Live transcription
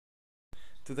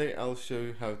Today I'll show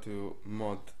you how to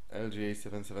mod LGA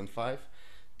 775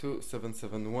 to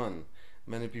 771.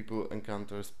 Many people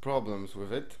encounter problems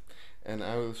with it, and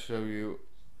I will show you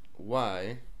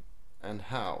why and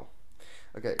how.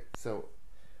 Okay, so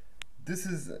this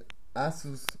is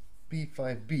ASUS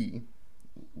P5B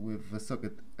with the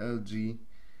socket LGA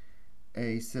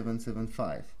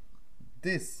 775.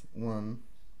 This one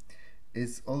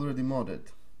is already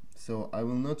modded, so I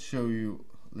will not show you,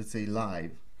 let's say,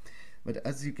 live. But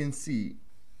as you can see,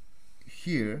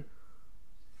 here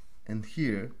and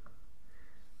here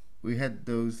we had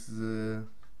those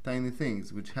tiny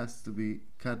things which has to be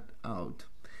cut out.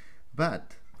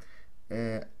 But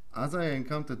as I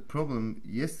encountered problem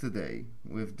yesterday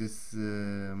with this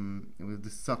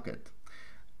socket,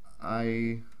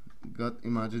 I got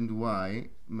imagined why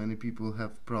many people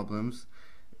have problems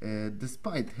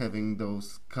despite having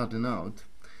those cut out.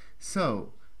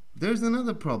 So there's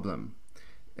another problem.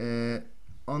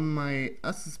 On my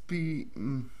ASUS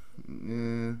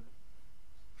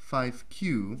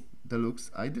P5Q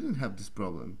Deluxe I didn't have this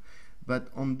problem, but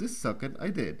on this socket I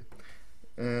did.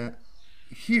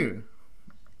 Here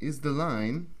is the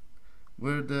line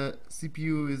where the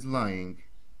CPU is lying,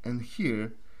 and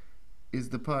here is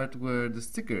the part where the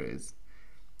sticker is,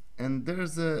 and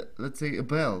there's a, let's say, a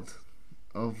belt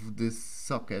of this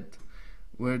socket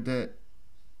where the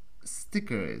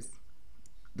sticker is.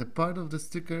 The part of the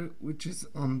sticker which is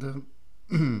on the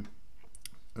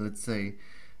let's say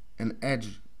an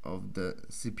edge of the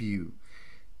CPU.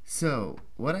 So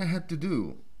what I had to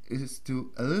do is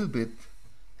to a little bit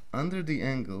under the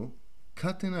angle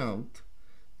cutting out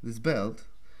this belt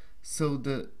so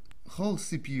the whole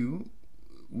CPU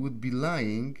would be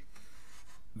lying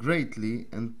greatly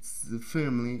and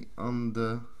firmly on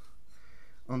the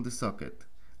socket.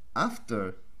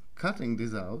 After cutting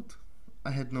this out,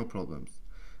 I had no problems.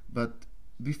 But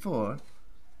before,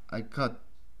 I cut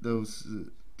those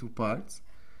two parts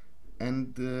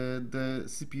and the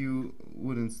CPU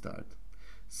wouldn't start.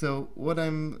 So what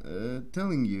I'm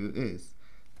telling you is,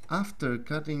 after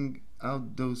cutting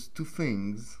out those two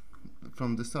things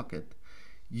from the socket,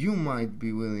 you might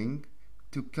be willing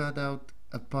to cut out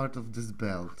a part of this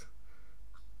belt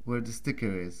where the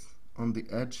sticker is on the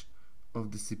edge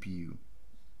of the CPU.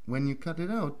 When you cut it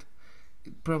out,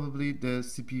 probably the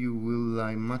CPU will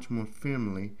lie much more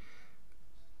firmly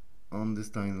on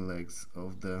these tiny legs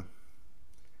of the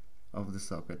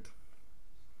socket.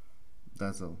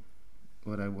 That's all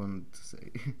what I wanted to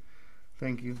say.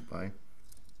 Thank you. Bye.